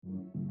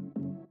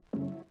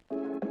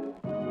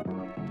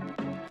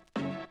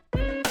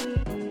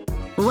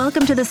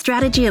Welcome to the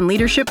Strategy and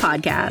Leadership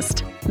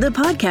Podcast, the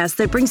podcast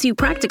that brings you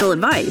practical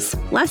advice,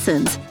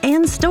 lessons,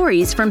 and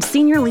stories from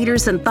senior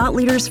leaders and thought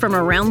leaders from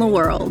around the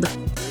world.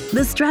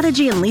 The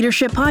Strategy and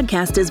Leadership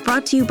Podcast is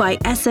brought to you by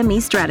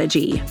SME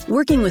Strategy,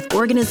 working with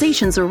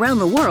organizations around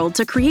the world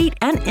to create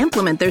and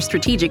implement their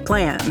strategic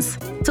plans.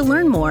 To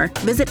learn more,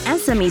 visit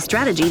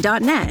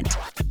SMEstrategy.net.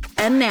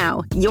 And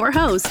now, your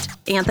host,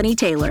 Anthony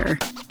Taylor.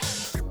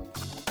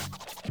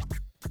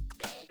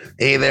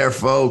 Hey there,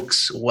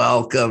 folks.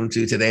 Welcome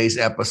to today's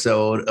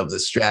episode of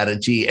the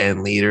Strategy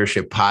and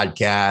Leadership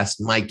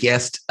Podcast. My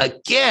guest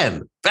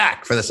again,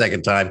 back for the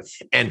second time,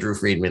 Andrew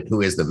Friedman,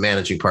 who is the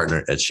managing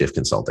partner at Shift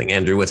Consulting.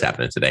 Andrew, what's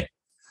happening today?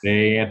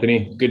 Hey,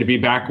 Anthony. Good to be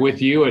back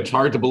with you. It's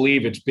hard to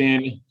believe it's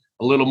been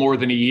a little more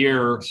than a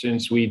year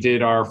since we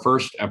did our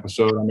first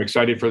episode. I'm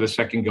excited for the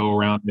second go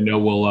around. I know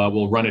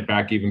we'll run it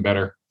back even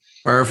better.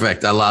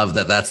 Perfect. I love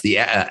that. That's the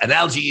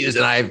analogy used.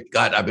 And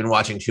I've been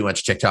watching too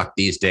much TikTok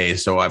these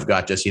days. So I've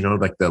got just,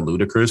 like the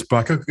ludicrous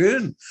back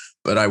again,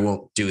 but I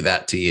won't do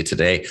that to you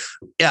today.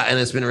 Yeah. And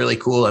it's been really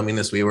cool. I mean,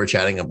 we were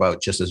chatting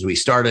about just as we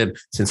started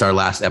since our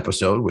last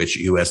episode, which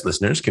US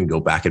listeners can go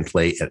back and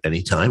play at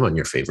any time on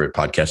your favorite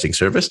podcasting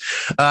service.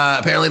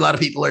 Apparently a lot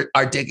of people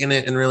are digging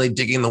it and really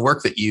digging the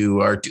work that you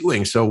are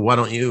doing. So why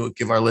don't you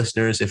give our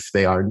listeners, if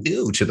they are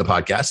new to the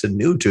podcast and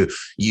new to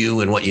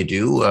you and what you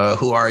do,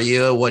 who are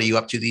you? What are you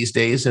up to these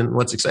days and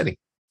what's exciting?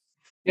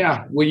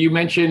 Yeah. Well, you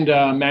mentioned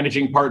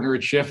managing partner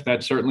at Shift.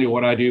 That's certainly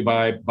what I do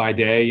by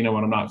day,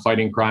 when I'm not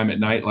fighting crime at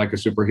night like a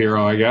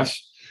superhero, I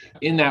guess.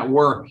 In that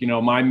work,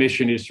 my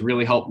mission is to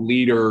really help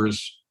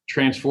leaders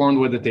transform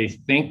the way that they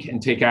think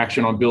and take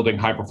action on building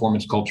high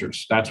performance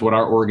cultures. That's what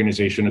our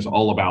organization is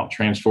all about,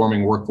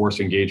 transforming workforce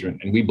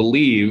engagement. And we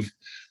believe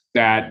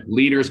that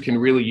leaders can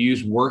really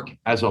use work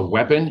as a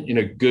weapon in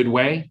a good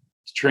way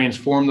to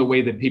transform the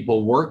way that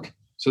people work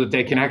so that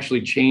they can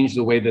actually change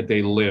the way that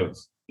they live.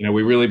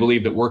 We really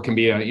believe that work can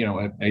be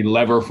a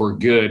lever for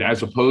good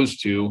as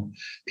opposed to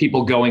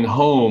people going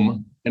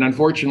home. And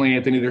unfortunately,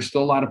 Anthony, there's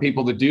still a lot of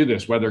people that do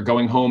this, whether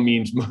going home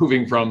means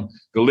moving from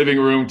the living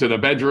room to the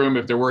bedroom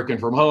if they're working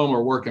from home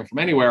or working from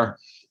anywhere.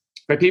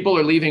 But people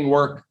are leaving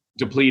work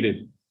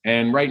depleted.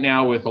 And right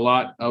now, with a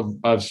lot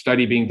of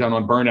study being done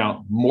on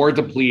burnout, more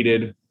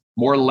depleted,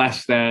 more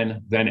less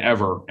than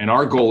ever. And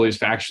our goal is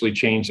to actually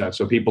change that.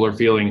 So people are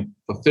feeling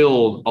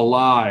fulfilled,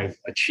 alive,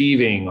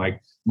 achieving, like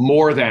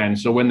more than.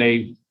 So when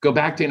they go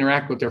back to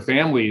interact with their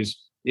families,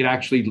 it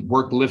actually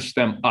work lifts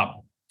them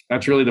up.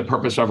 That's really the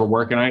purpose of our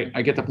work. And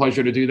I get the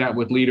pleasure to do that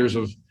with leaders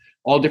of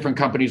all different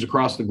companies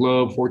across the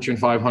globe, Fortune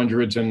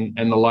 500s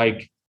and the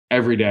like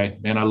every day.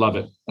 And I love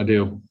it. I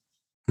do.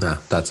 No,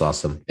 that's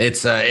awesome.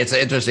 It's an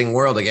interesting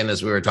world, again,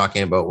 as we were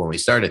talking about when we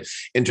started,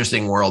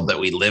 interesting world that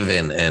we live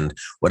in. And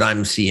what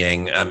I'm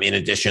seeing, in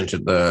addition to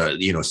the,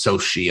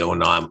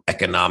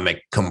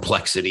 socio-economic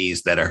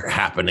complexities that are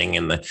happening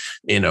in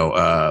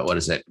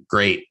the,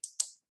 great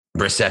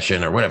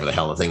recession or whatever the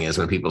hell the thing is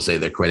when people say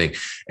they're quitting.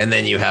 And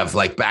then you have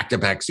like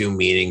back-to-back Zoom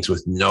meetings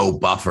with no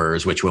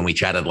buffers, which when we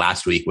chatted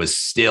last week was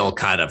still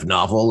kind of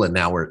novel. And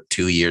now we're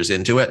 2 years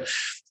into it.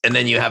 And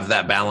then you have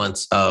that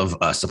balance of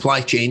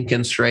supply chain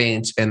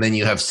constraints. And then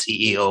you have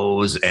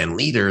CEOs and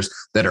leaders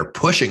that are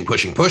pushing,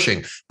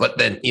 but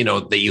then,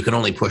 that you can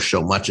only push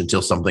so much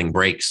until something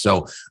breaks.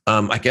 So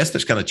I guess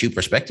there's kind of two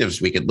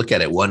perspectives we could look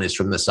at it. One is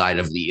from the side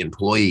of the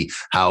employee,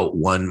 how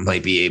one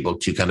might be able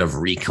to kind of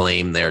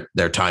reclaim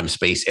their time,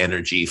 space,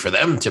 energy for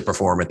them to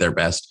perform at their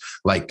best,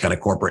 like kind of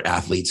corporate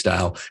athlete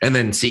style. And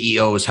then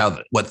CEOs,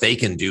 what they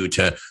can do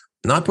to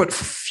not put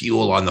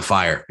fuel on the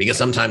fire, because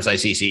sometimes I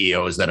see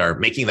CEOs that are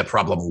making the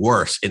problem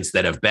worse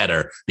instead of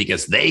better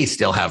because they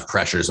still have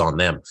pressures on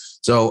them.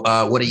 So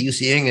what are you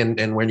seeing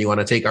and where do you want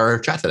to take our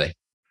chat today?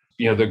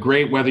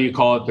 Whether you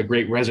call it the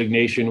great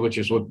resignation, which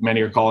is what many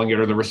are calling it,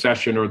 or the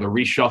recession or the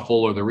reshuffle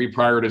or the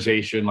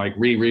reprioritization, like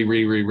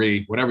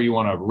whatever you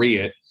want to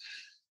it.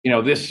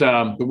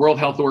 The World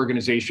Health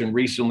Organization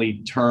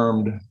recently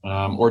termed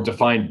or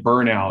defined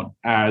burnout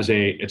as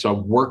it's a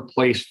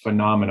workplace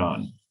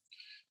phenomenon.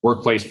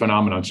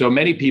 So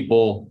many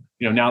people,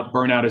 now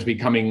burnout is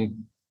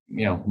becoming,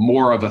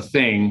 more of a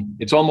thing.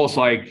 It's almost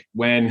like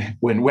when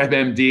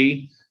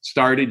WebMD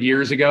started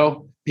years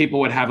ago, people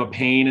would have a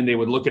pain and they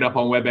would look it up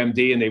on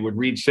WebMD and they would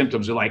read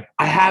symptoms. They're like,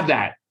 I have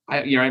that.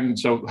 And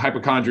so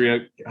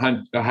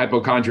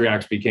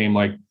hypochondriacs became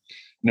like,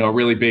 a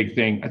really big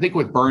thing. I think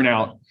with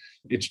burnout,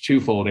 it's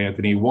twofold,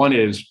 Anthony. One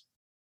is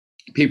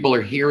people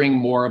are hearing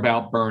more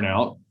about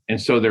burnout. And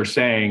so they're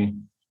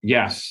saying,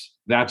 yes,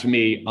 that's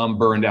me. I'm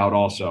burned out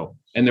also.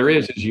 And there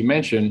is, as you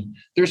mentioned,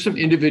 there's some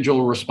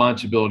individual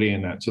responsibility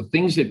in that. So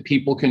things that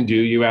people can do,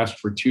 you asked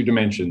for two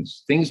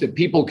dimensions. Things that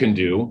people can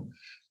do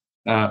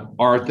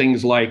are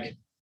things like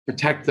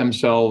protect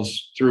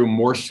themselves through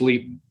more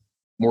sleep,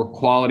 more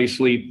quality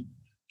sleep,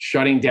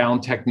 shutting down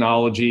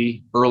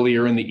technology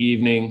earlier in the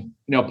evening.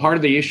 Part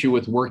of the issue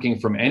with working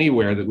from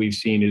anywhere that we've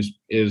seen is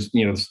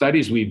the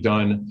studies we've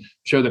done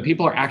show that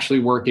people are actually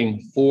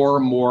working 4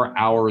 more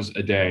hours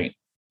a day.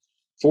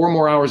 4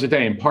 more hours a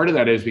day. And part of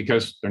that is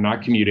because they're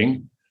not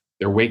commuting.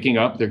 They're waking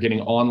up, they're getting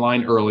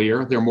online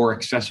earlier, they're more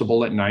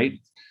accessible at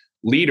night.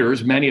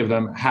 Leaders, many of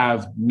them,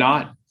 have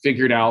not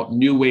figured out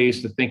new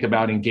ways to think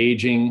about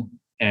engaging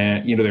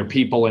and their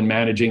people and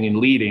managing and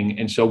leading.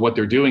 And so what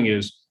they're doing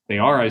is they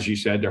are, as you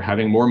said, they're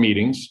having more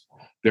meetings,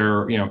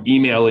 they're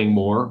emailing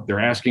more, they're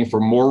asking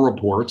for more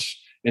reports.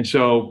 And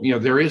so,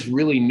 there is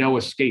really no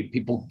escape.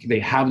 People, they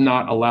have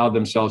not allowed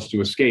themselves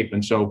to escape.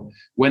 And so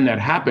when that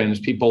happens,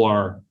 people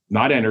are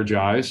not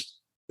energized.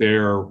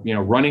 They're,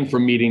 running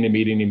from meeting to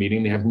meeting to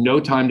meeting. They have no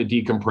time to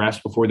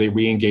decompress before they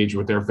re-engage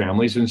with their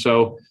families. And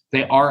so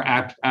they are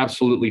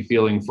absolutely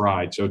feeling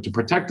fried. So to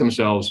protect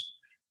themselves,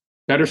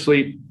 better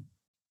sleep,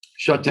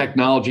 shut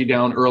technology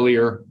down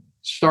earlier,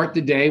 start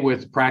the day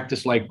with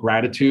practice like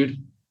gratitude.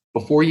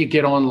 Before you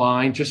get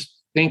online, just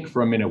think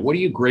for a minute. What are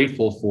you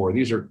grateful for?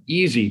 These are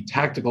easy,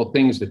 tactical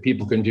things that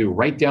people can do.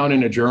 Write down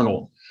in a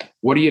journal.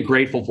 What are you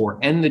grateful for?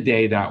 End the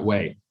day that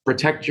way.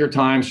 Protect your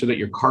time so that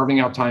you're carving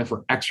out time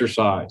for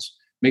exercise.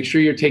 Make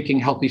sure you're taking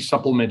healthy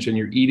supplements and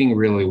you're eating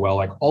really well.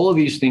 Like, all of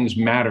these things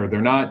matter.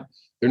 They're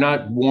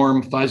not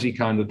warm, fuzzy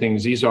kind of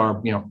things. These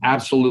are,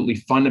 absolutely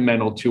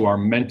fundamental to our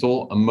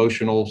mental,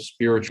 emotional,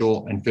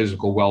 spiritual, and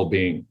physical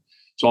well-being.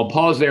 So I'll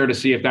pause there to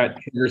see if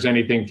that triggers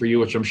anything for you,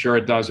 which I'm sure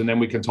it does. And then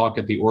we can talk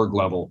at the org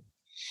level.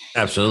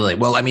 Absolutely.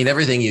 Well, I mean,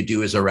 everything you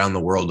do is around the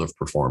world of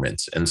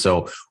performance. And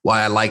so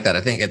why I like that,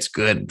 I think it's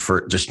good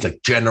for just the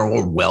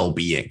general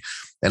well-being.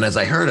 And as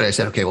I heard it, I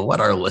said, okay, well, what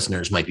our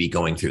listeners might be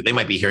going through, they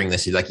might be hearing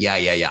this. He's like,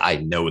 yeah, I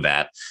know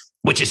that,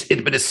 which is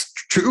it, but it's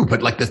true.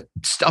 But like, the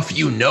stuff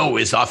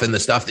is often the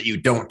stuff that you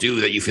don't do,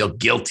 that you feel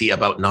guilty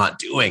about not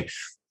doing.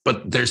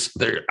 But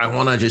I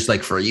want to just,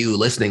 like, for you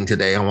listening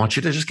today, I want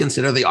you to just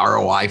consider the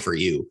ROI for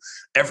you.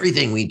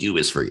 Everything we do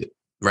is for you,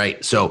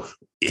 right? So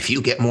if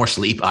you get more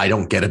sleep, I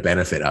don't get a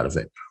benefit out of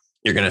it.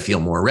 You're going to feel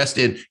more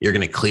rested. You're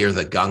going to clear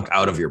the gunk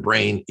out of your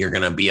brain. You're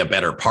going to be a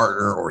better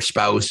partner or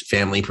spouse,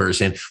 family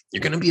person.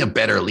 You're going to be a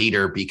better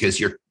leader because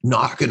you're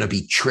not going to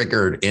be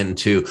triggered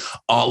into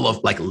all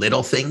of, like,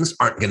 little things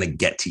aren't going to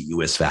get to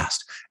you as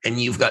fast.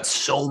 And you've got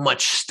so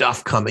much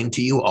stuff coming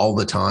to you all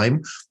the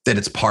time that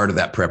it's part of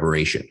that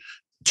preparation.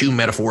 Two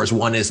metaphors.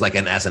 One is like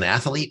as an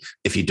athlete,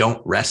 if you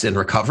don't rest and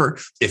recover,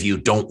 if you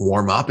don't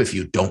warm up, if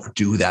you don't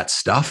do that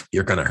stuff,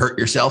 you're going to hurt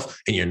yourself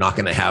and you're not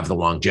going to have the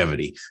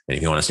longevity. And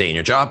if you want to stay in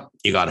your job,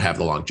 you got to have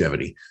the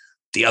longevity.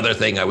 The other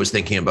thing I was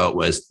thinking about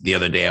was the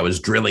other day I was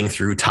drilling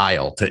through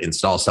tile to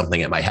install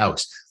something at my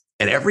house.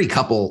 And every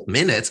couple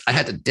minutes I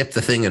had to dip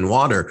the thing in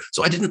water.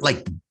 So I didn't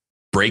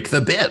break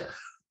the bit.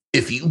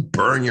 If you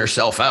burn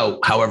yourself out,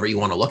 however you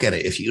want to look at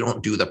it, if you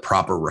don't do the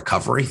proper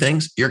recovery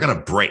things, you're going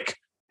to break.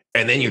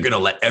 And then you're going to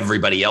let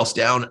everybody else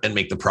down and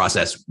make the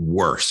process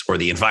worse or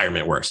the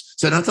environment worse.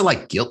 So not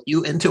to guilt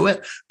you into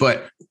it,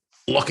 but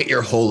look at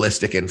your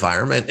holistic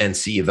environment and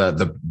see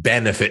the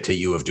benefit to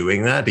you of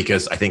doing that,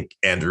 because I think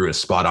Andrew is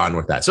spot on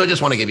with that. So I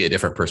just want to give you a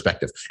different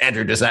perspective.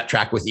 Andrew, does that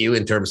track with you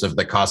in terms of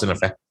the cause and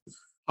effect?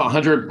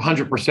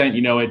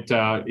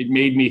 100%. It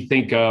made me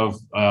think of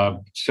a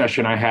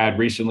session I had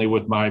recently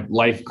with my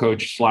life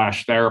coach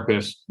 /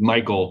 therapist,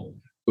 Michael,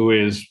 who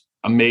is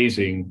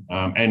amazing.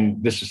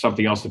 And this is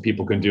something else that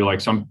people can do.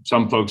 Like some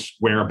folks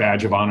wear a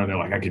badge of honor. They're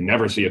like, I can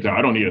never see it.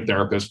 I don't need a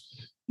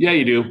therapist. Yeah,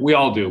 you do. We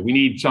all do. We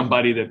need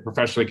somebody that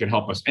professionally can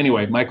help us.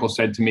 Anyway, Michael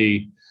said to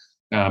me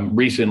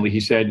recently, he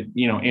said,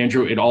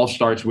 Andrew, it all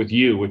starts with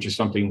you, which is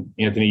something,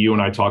 Anthony, you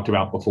and I talked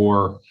about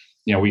before,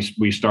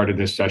 we started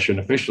this session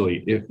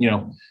officially.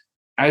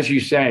 As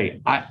you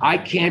say, I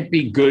can't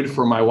be good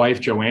for my wife,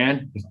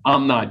 Joanne, if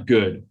I'm not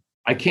good.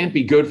 I can't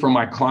be good for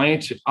my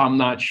clients if I'm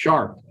not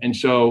sharp. And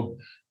so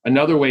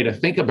another way to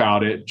think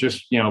about it,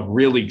 just,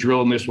 really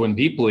drilling this one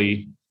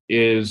deeply,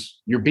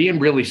 is you're being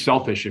really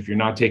selfish if you're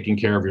not taking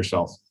care of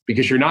yourself,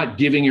 because you're not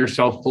giving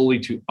yourself fully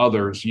to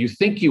others. You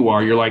think you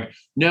are. You're like,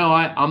 no,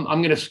 I'm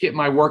going to skip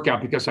my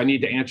workout because I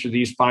need to answer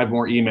these 5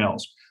 more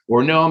emails.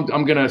 Or no,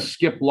 I'm going to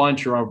skip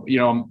lunch, or,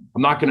 I'm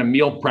not going to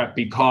meal prep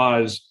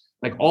because,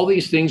 all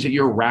these things that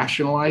you're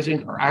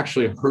rationalizing are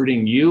actually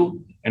hurting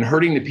you and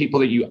hurting the people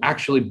that you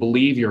actually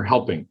believe you're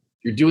helping.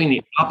 You're doing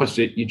the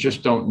opposite. You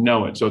just don't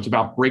know it. So it's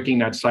about breaking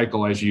that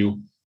cycle, as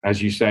you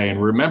say,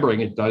 and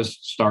remembering it does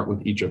start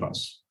with each of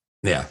us.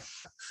 Yeah.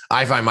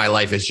 I find my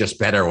life is just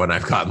better when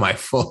I've got my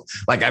full,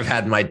 I've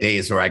had my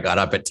days where I got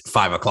up at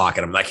 5 o'clock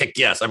and I'm like, heck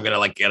yes, I'm going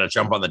to get a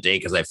jump on the day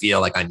because I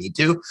feel like I need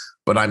to,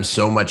 but I'm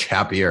so much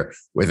happier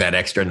with that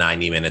extra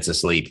 90 minutes of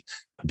sleep,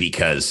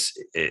 because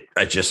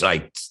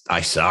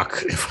I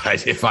suck.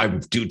 If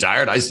I'm too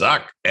tired, I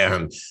suck.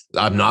 And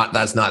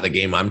that's not the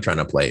game I'm trying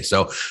to play.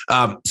 So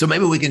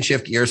maybe we can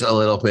shift gears a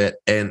little bit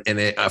and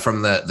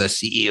from the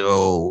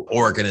CEO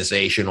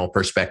organizational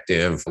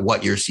perspective,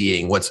 what you're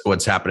seeing,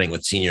 what's happening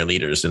with senior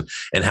leaders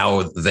and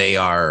how they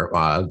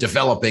are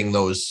developing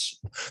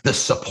the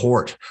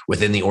support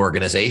within the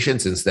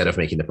organizations instead of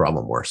making the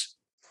problem worse.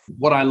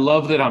 What I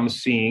love that I'm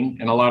seeing,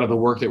 and a lot of the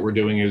work that we're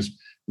doing, is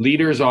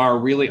leaders are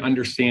really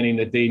understanding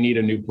that they need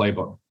a new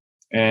playbook.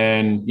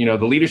 And,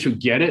 the leaders who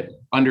get it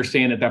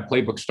understand that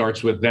playbook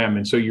starts with them.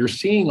 And so you're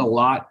seeing a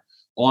lot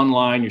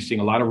online. You're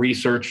seeing a lot of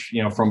research,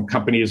 from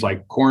companies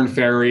like Korn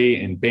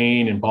Ferry and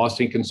Bain and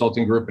Boston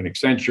Consulting Group and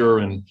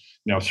Accenture and,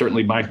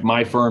 certainly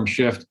my firm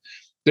Shift,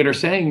 that are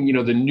saying,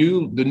 the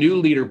new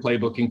leader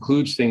playbook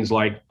includes things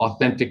like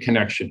authentic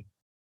connection,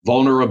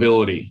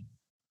 vulnerability,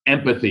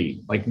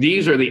 empathy. Like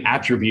these are the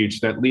attributes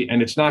that lead,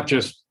 and it's not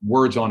just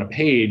words on a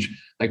page,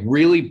 like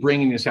really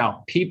bringing this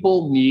out.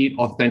 People need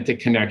authentic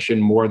connection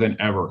more than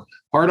ever.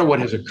 Part of what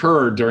has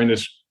occurred during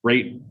this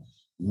great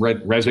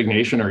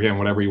resignation, or again,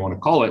 whatever you want to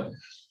call it,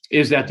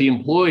 is that the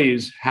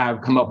employees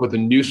have come up with a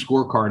new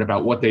scorecard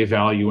about what they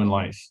value in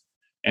life.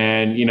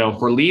 And,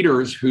 for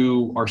leaders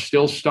who are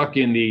still stuck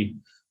in the,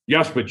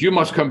 yes, but you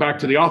must come back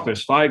to the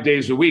office 5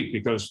 days a week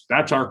because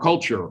that's our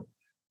culture.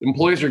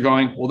 Employees are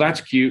going, well,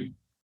 that's cute.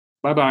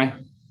 Bye-bye.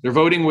 They're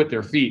voting with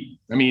their feet.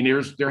 I mean,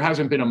 there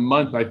hasn't been a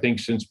month, I think,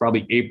 since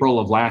probably April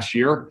of last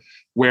year,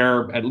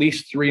 where at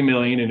least 3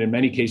 million, and in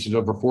many cases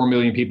over 4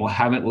 million people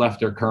haven't left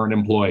their current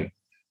employee.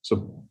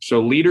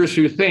 So leaders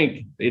who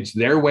think it's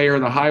their way or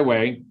the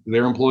highway,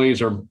 their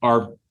employees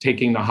are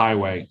taking the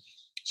highway.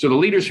 So the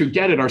leaders who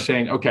get it are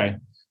saying, okay,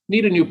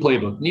 need a new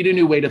playbook, need a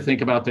new way to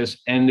think about this.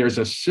 And there's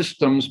a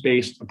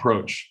systems-based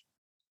approach.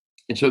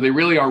 And so they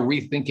really are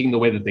rethinking the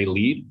way that they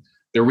lead.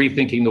 They're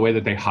rethinking the way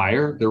that they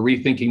hire. They're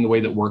rethinking the way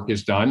that work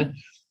is done.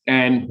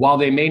 And while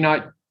they may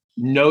not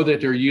know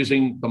that they're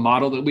using the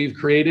model that we've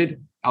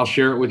created, I'll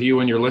share it with you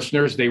and your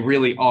listeners. They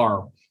really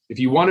are. If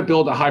you want to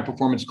build a high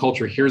performance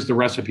culture, here's the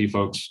recipe,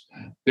 folks.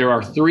 There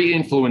are 3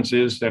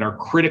 influences that are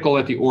critical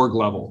at the org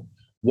level.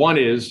 One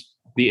is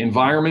the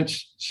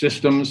environments,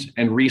 systems,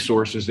 and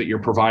resources that you're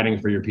providing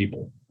for your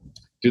people.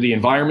 Do the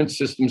environment,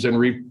 systems, and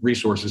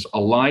resources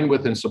align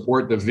with and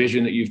support the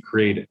vision that you've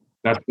created?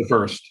 That's the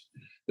first.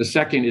 The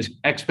second is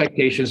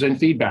expectations and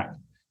feedback.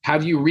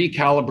 Have you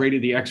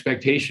recalibrated the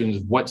expectations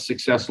of what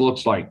success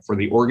looks like for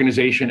the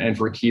organization and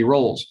for key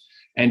roles?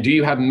 And do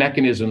you have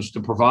mechanisms to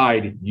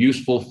provide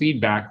useful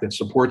feedback that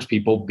supports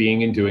people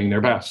being and doing their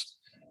best?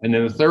 And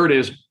then the third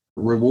is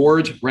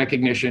rewards,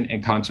 recognition,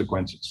 and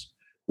consequences.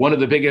 One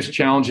of the biggest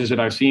challenges that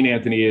I've seen,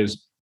 Anthony,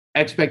 is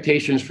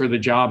expectations for the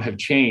job have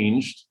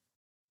changed,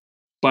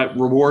 but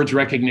rewards,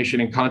 recognition,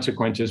 and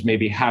consequences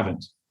maybe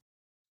haven't.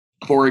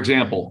 For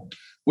example,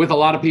 with a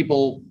lot of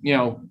people,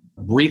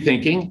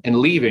 rethinking and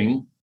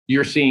leaving,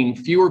 you're seeing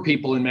fewer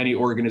people in many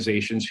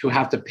organizations who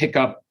have to pick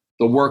up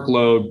the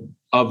workload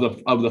of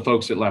the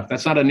folks that left.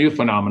 That's not a new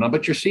phenomenon,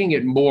 but you're seeing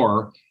it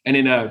more. And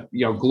in a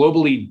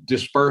globally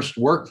dispersed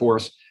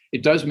workforce,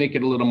 it does make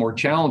it a little more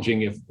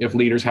challenging if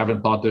leaders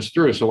haven't thought this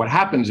through. So what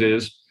happens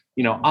is,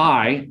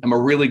 I am a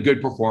really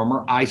good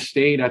performer. I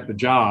stayed at the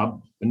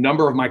job. A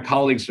number of my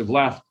colleagues have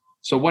left.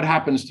 So what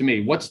happens to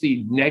me? What's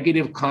the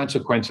negative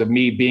consequence of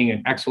me being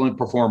an excellent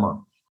performer?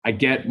 I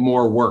get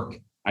more work.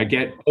 I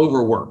get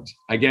overworked.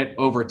 I get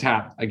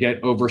overtapped. I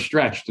get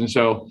overstretched. And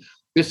so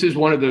this is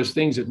one of those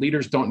things that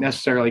leaders don't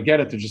necessarily get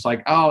it. They're just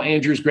like, oh,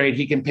 Andrew's great.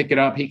 He can pick it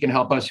up. He can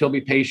help us. He'll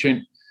be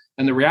patient.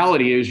 And the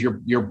reality is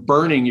you're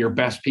burning your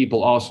best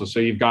people also. So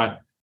you've got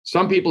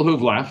some people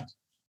who've left,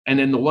 and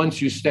then the ones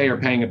who stay are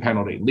paying a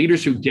penalty.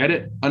 Leaders who get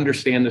it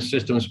understand the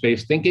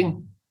systems-based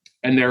thinking,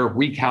 and they're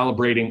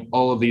recalibrating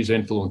all of these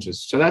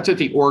influences. So that's at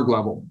the org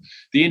level.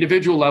 The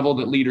individual level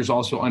that leaders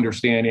also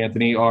understand,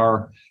 Anthony,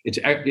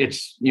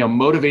 it's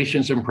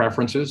motivations and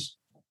preferences.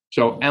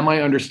 So am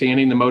I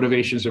understanding the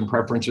motivations and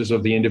preferences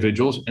of the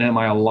individuals, and am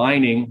I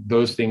aligning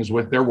those things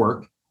with their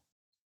work?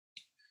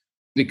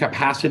 The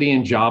capacity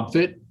and job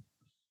fit.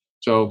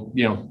 So,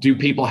 do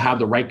people have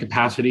the right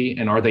capacity,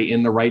 and are they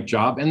in the right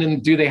job? And then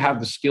do they have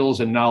the skills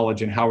and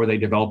knowledge, and how are they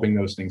developing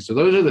those things? So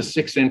those are the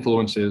 6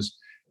 influences.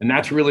 And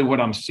that's really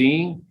what I'm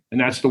seeing. And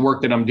that's the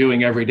work that I'm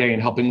doing every day in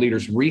helping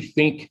leaders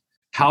rethink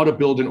how to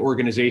build an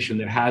organization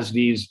that has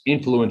these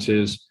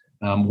influences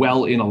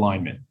well in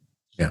alignment.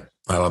 Yeah,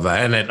 I love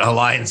that. And it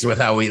aligns with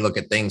how we look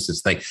at things.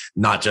 It's like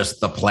not just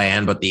the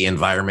plan, but the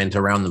environment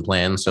around the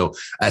plan. So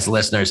as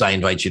listeners, I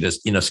invite you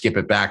to, skip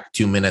it back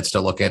 2 minutes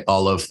to look at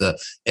all of the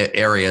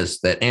areas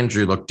that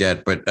Andrew looked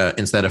at. But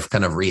instead of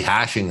kind of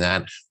rehashing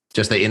that,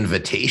 just the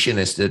invitation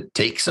is to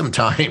take some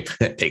time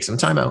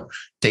out,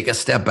 take a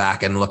step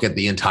back and look at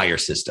the entire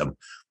system.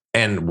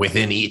 And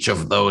within each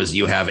of those,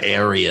 you have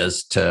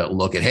areas to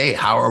look at, hey,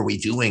 how are we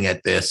doing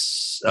at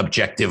this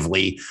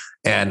objectively?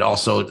 And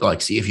also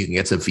see if you can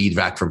get some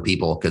feedback from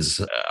people, because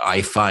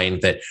I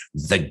find that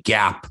the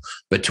gap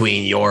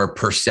between your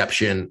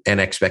perception and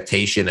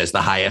expectation as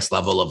the highest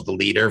level of the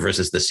leader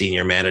versus the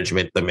senior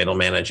management, the middle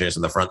managers,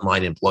 and the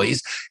frontline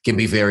employees can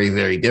be very,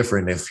 very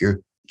different. If you're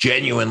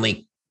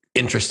genuinely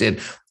interested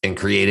in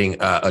creating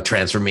a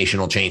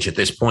transformational change at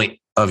this point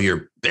of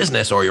your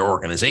business or your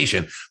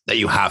organization, that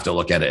you have to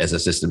look at it as a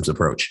systems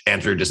approach.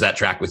 Andrew, does that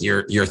track with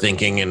your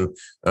thinking and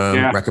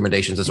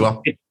recommendations as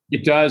well?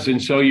 It does. And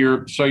so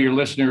your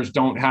listeners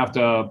don't have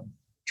to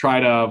try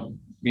to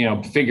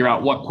figure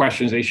out what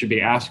questions they should be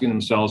asking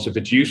themselves. If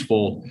it's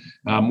useful,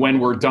 when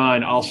we're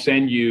done, I'll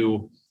send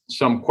you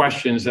some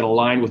questions that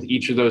align with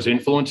each of those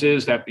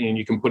influences, and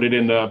you can put it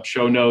in the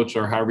show notes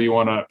or however you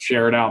want to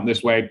share it out. In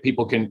this way,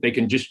 people can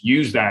just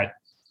use that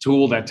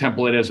tool, that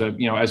template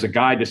as a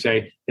guide to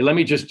say, hey, let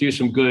me just do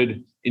some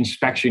good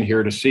inspection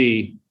here to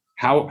see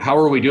how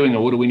are we doing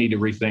and what do we need to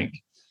rethink.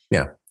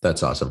 Yeah,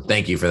 that's awesome.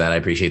 Thank you for that. I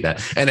appreciate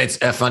that. And it's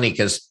funny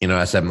because,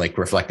 as I'm like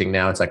reflecting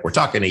now, it's like we're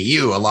talking to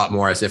you a lot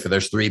more as if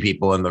there's three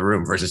people in the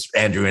room versus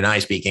Andrew and I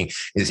speaking.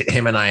 Is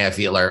him and I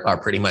feel are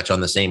pretty much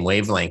on the same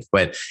wavelength.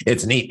 But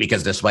it's neat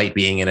because despite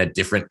being in a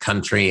different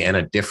country and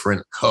a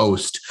different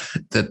coast,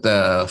 that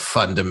the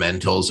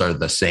fundamentals are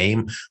the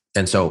same.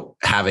 And so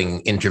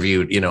having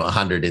interviewed,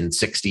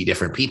 160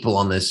 different people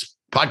on this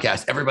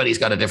podcast, everybody's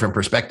got a different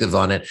perspective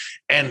on it.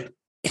 And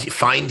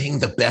finding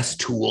the best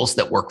tools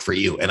that work for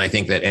you. And I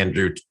think that,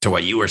 Andrew, to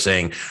what you were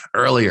saying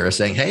earlier,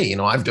 saying, hey,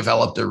 I've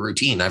developed a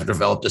routine, I've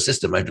developed a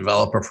system, I've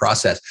developed a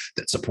process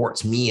that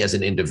supports me as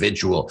an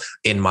individual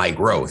in my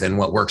growth. And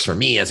what works for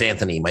me as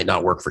Anthony might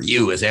not work for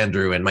you as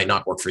Andrew, and might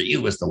not work for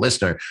you as the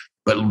listener,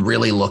 but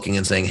really looking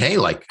and saying, hey,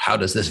 like, how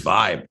does this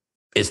vibe?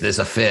 Is this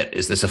a fit?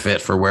 Is this a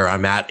fit for where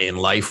I'm at in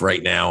life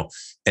right now?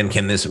 And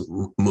can this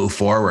move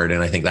forward?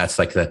 And I think that's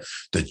like the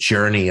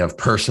journey of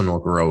personal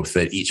growth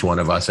that each one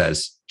of us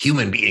as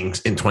human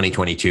beings in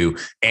 2022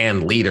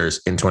 and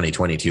leaders in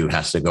 2022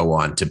 has to go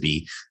on to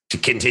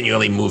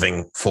continually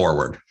moving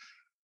forward.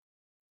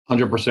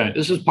 100%.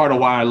 This is part of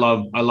why I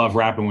love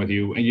rapping with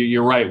you. And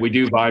you're right. We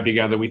do vibe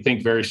together. We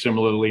think very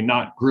similarly,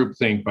 not group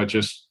think, but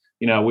just,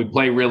 we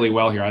play really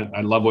well here.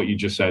 I love what you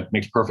just said.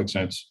 Makes perfect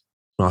sense.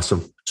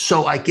 Awesome.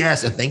 So I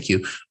guess, and thank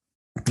you.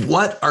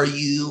 What are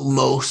you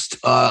most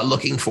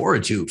looking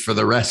forward to for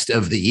the rest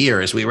of the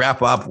year? As we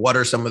wrap up, what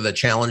are some of the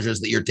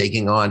challenges that you're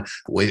taking on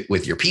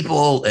with your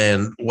people,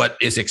 and what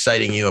is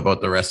exciting you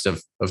about the rest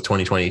of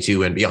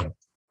 2022 and beyond?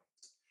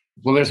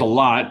 Well, there's a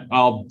lot.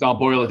 I'll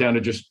boil it down to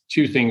just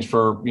two things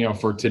for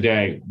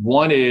today.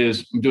 One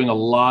is I'm doing a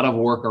lot of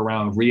work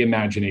around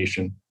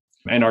reimagination,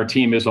 and our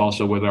team is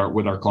also with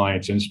our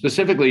clients, and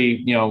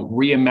specifically,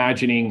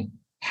 reimagining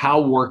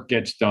how work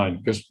gets done,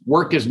 because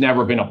work has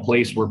never been a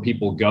place where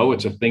people go.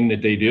 It's a thing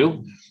that they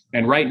do.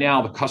 And right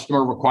now, the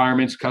customer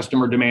requirements,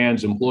 customer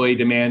demands, employee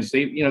demands,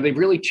 they've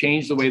really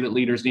changed the way that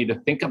leaders need to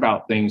think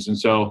about things. And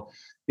so,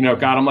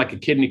 God, I'm like a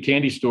kid in a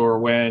candy store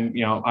when,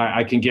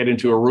 I can get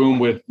into a room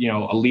with,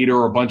 a leader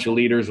or a bunch of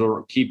leaders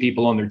or key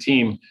people on their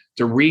team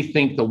to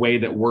rethink the way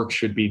that work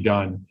should be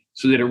done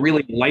so that it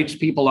really lights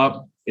people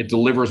up. It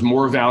delivers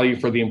more value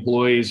for the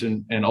employees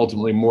and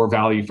ultimately more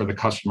value for the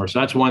customer.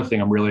 So that's one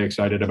thing I'm really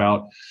excited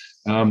about.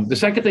 The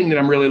second thing that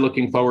I'm really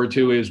looking forward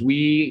to is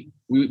we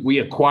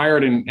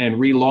acquired and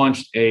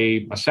relaunched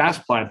a SaaS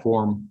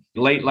platform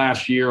late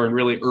last year and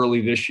really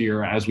early this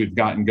year as we've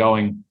gotten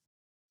going.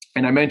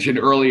 And I mentioned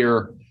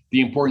earlier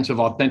the importance of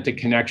authentic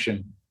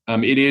connection.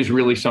 It is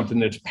really something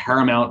that's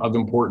paramount of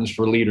importance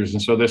for leaders.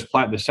 And so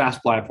the SaaS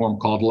platform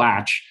called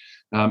Latch,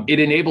 it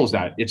enables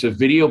that. It's a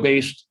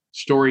video-based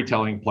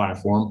storytelling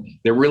platform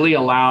that really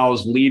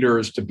allows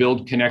leaders to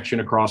build connection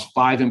across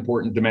 5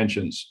 important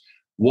dimensions.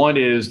 One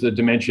is the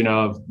dimension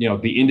of,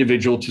 the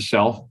individual to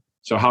self.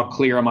 So how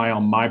clear am I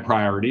on my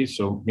priorities?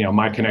 So,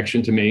 my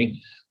connection to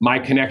me, my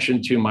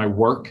connection to my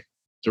work.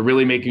 So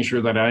really making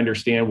sure that I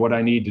understand what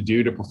I need to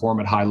do to perform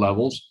at high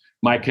levels.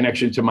 My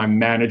connection to my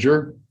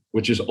manager,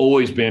 which has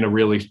always been a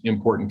really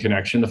important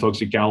connection. The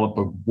folks at Gallup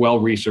have well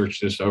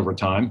researched this over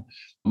time.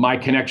 My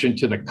connection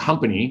to the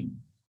company,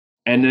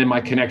 and then my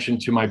connection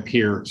to my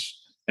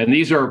peers. And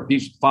these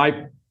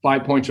five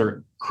points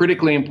are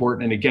critically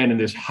important. And again, in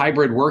this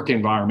hybrid work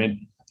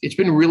environment, it's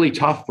been really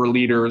tough for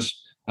leaders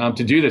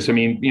to do this. I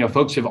mean,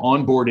 folks have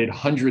onboarded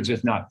hundreds,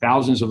 if not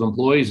thousands of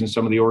employees in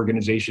some of the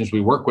organizations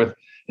we work with,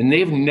 and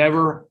they've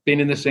never been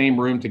in the same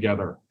room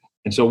together.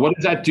 And so what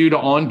does that do to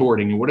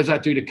onboarding? And what does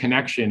that do to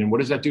connection? And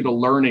what does that do to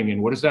learning?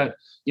 And what does that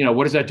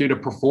do to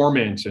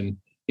performance? And,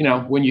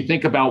 when you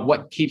think about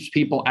what keeps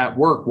people at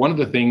work, one of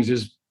the things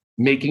is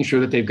making sure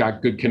that they've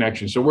got good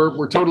connection. So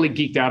we're totally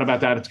geeked out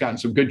about that. It's gotten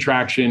some good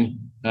traction.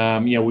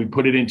 We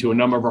put it into a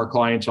number of our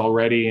clients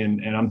already,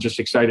 and I'm just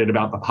excited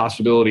about the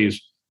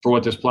possibilities for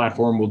what this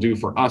platform will do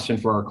for us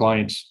and for our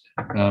clients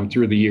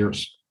through the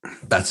years.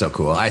 That's so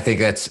cool. I think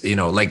that's,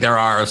 there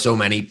are so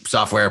many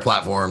software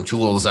platform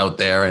tools out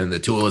there, and the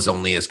tool is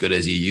only as good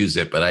as you use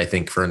it. But I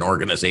think for an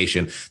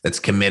organization that's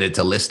committed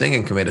to listening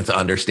and committed to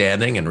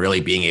understanding and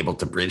really being able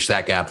to bridge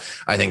that gap,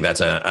 I think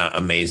that's an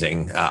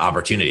amazing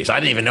opportunity. So I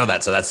didn't even know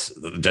that. So that's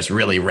just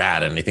really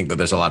rad. And I think that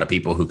there's a lot of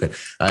people who could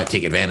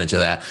take advantage of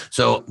that.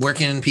 So where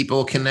can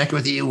people connect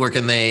with you? Where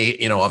can they,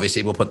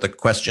 obviously we'll put the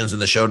questions in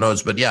the show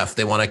notes, but yeah, if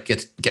they want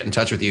to get in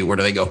touch with you, where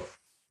do they go?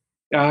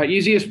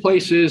 Easiest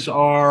places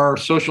are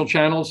social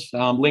channels.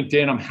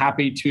 LinkedIn, I'm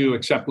happy to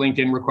accept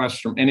LinkedIn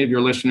requests from any of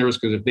your listeners,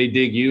 because if they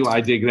dig you, I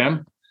dig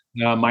them.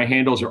 My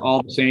handles are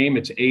all the same.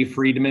 It's A.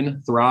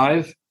 Friedman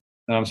Thrive.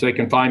 So they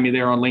can find me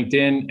there on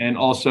LinkedIn. And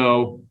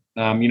also,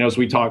 as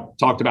we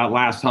talked about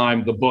last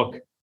time, the book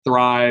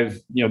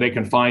Thrive, they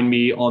can find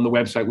me on the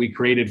website we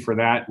created for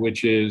that,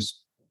 which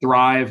is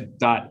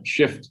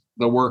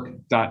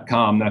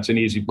thrive.shiftthework.com. That's an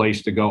easy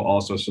place to go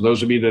also. So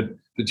those would be the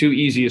 2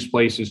 easiest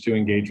places to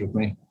engage with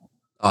me.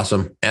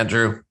 Awesome.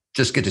 Andrew,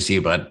 Just good to see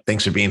you, bud.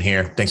 Thanks for being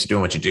here. Thanks for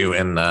doing what you do.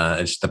 And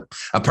it's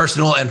a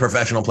personal and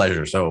professional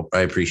pleasure. So I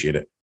appreciate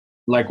it.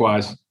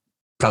 Likewise.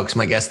 Folks,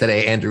 my guest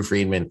today, Andrew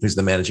Friedman, who's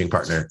the managing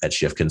partner at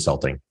Shift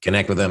Consulting.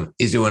 Connect with him.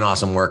 He's doing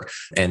awesome work.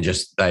 And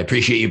I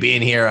appreciate you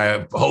being here.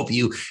 I hope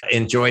you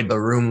enjoyed the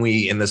room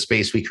in the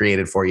space we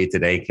created for you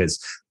today,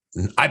 because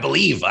I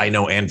believe I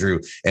know Andrew,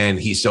 and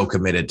he's so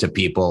committed to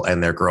people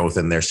and their growth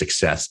and their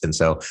success. And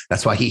so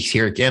that's why he's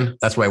here again.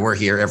 That's why we're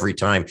here every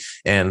time.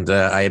 And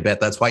I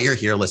bet that's why you're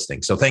here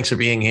listening. So thanks for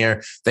being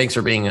here. Thanks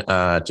for being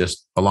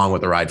just along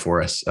with the ride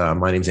for us.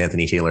 My name is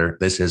Anthony Taylor.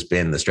 This has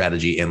been the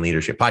Strategy and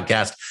Leadership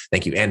Podcast.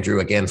 Thank you, Andrew,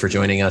 again for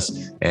joining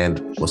us. And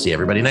we'll see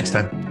everybody next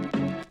time.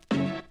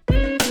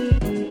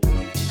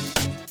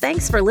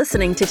 Thanks for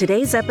listening to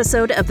today's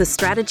episode of the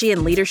Strategy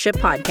and Leadership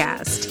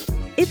Podcast.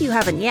 If you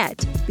haven't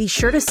yet, be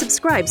sure to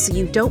subscribe so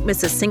you don't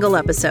miss a single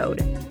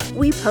episode.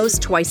 We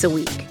post twice a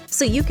week,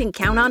 so you can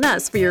count on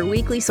us for your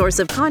weekly source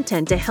of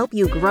content to help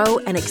you grow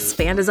and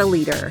expand as a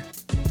leader.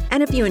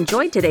 And if you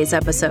enjoyed today's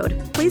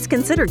episode, please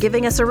consider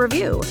giving us a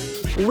review.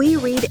 We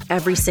read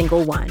every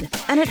single one,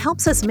 and it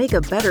helps us make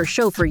a better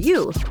show for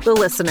you, the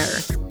listener.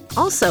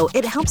 Also,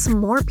 it helps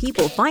more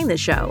people find the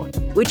show,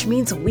 which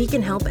means we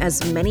can help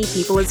as many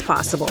people as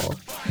possible.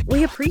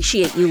 We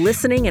appreciate you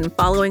listening and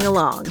following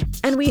along,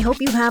 and we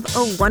hope you have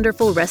a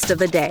wonderful rest of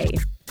the day.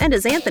 And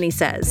as Anthony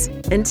says,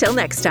 until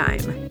next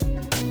time.